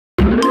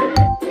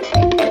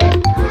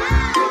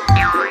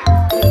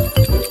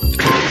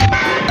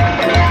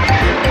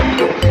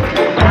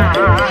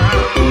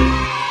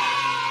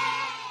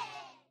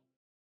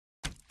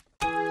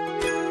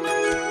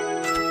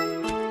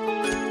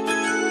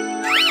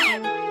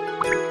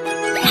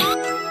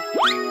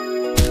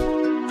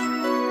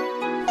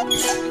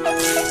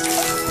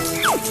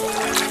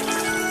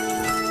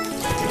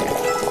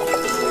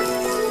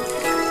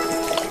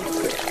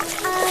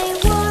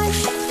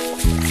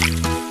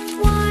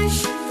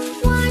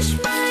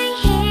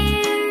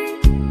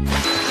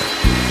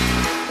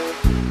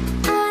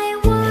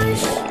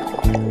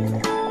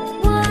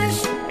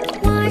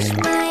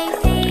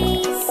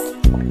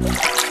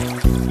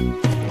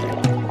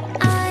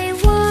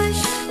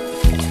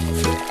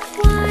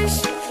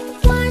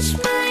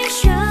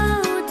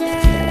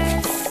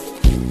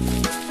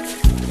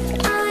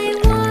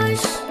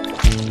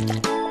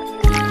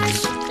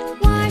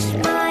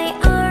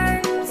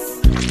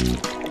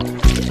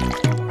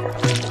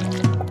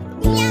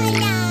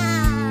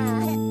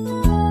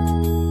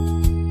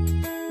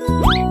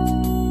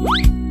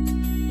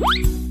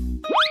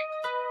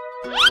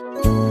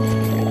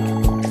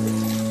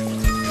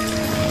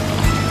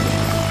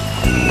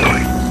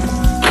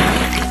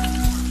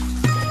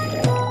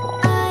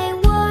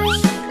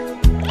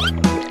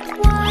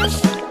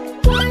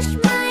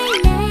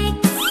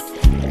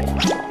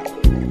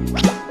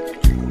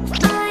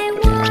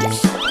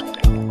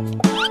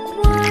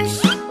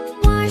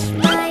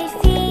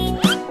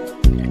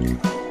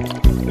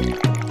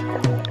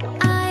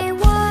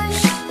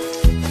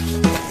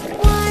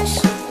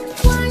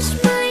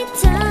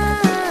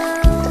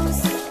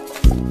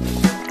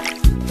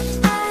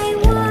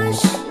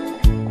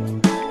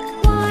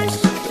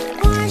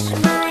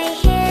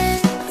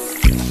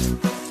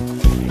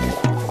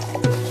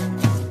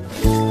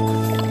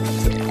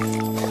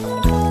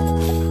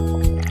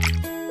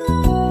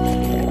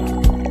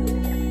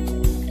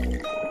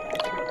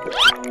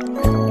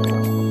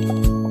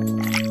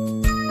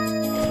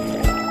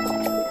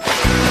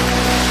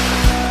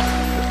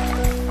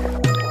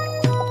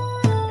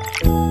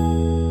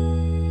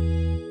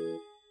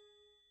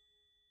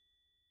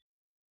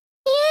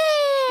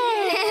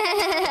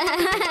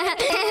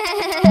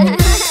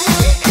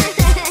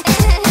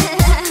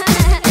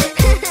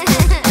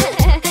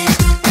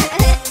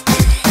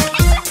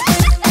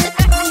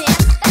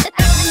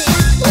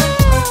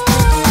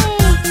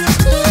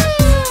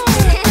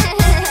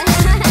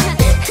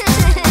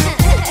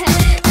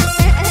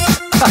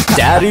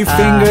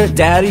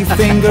Daddy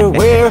finger,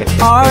 where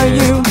are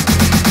you?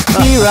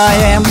 Here I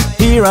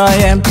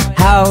am,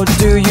 how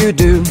do you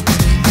do?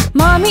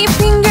 Mommy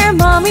finger,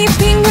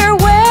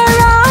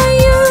 where are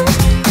you?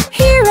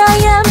 Here I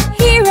am,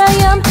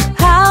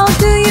 how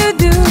do you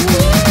do?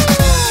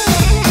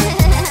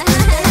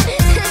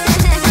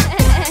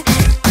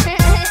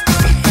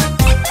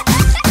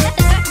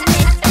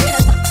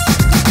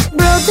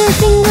 Brother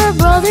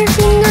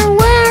finger,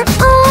 where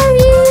are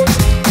you?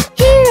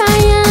 Here I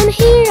am,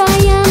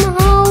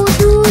 how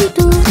do you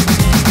do?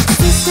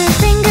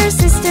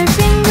 Sister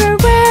finger,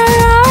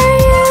 where are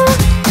you?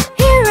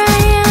 Here I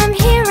am,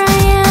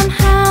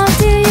 how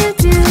do you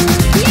do?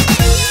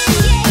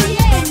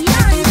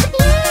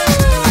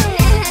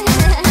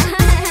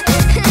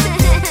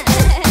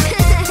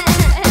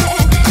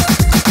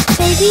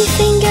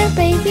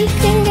 Baby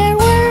finger,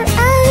 where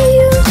are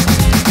you?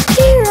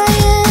 Here I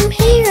am,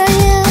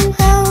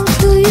 how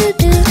do you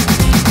do?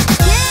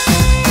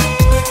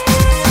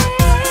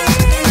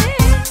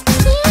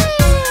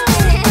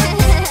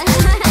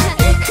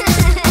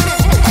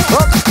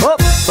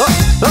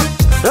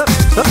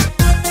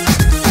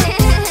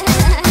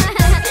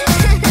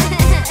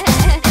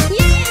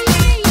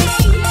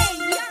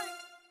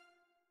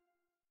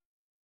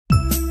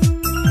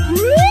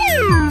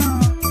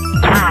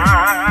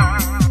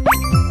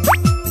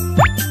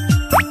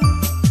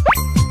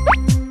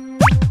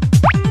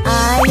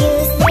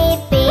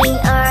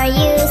 Are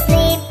you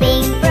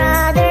sleeping,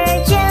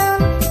 brother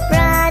June?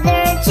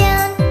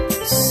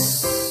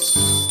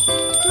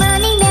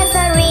 Morning bells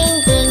are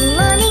ringing,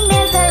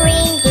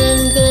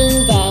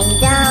 ding dang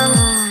dong,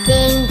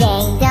 ding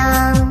dang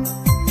dong.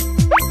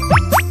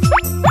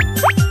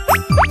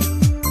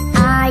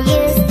 Are you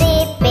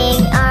sleeping,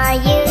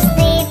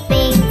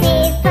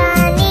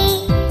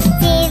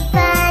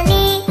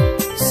 Tifani?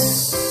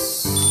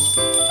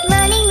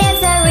 Morning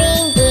bells are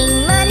ringing,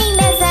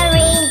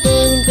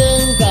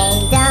 ding dang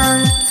dong,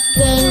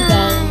 ding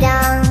dang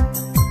dong.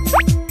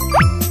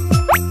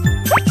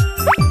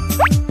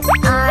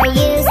 Are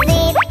you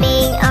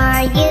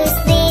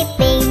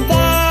sleeping,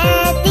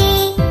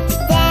 Daddy?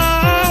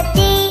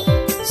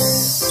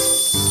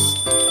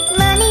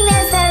 Morning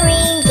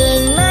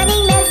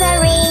bells are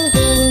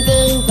ringing,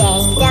 ding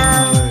dang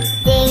dong,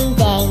 ding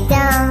dang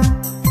dong.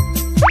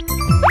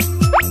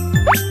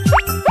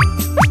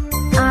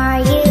 Are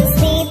you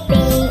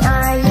sleeping,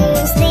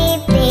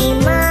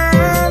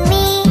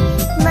 Mommy?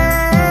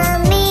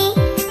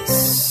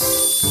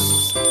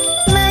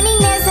 Morning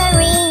bells are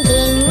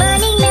ringing,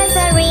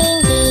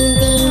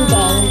 ding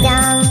dang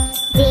dong,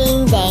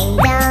 ding dang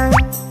dong.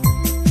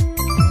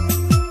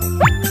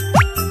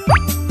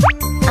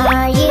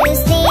 Are you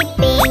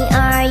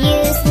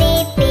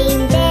sleeping,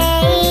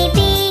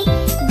 baby?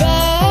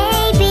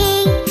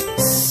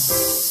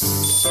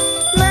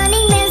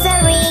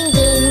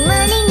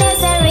 Morning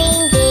bells are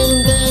ringing,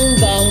 ding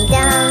dang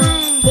dong,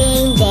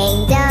 ding dang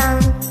dong.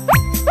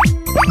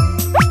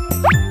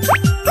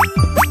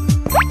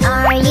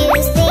 Are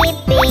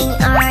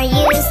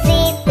you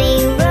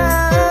sleeping,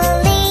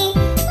 Rolly?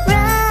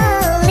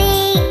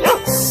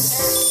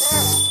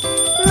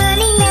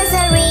 Morning bells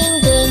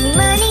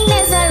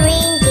are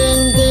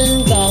ringing, ding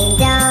dang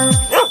dong,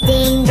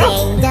 ding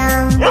dang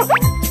dong.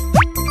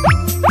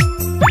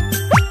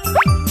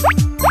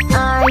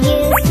 Are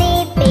you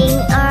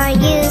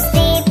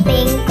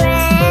sleeping,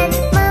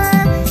 Grandma?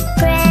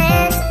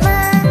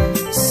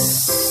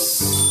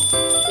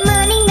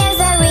 Morning bells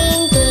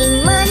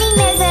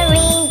are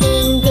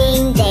ringing,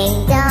 ding dang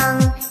dong,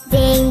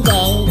 ding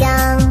dang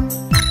dong.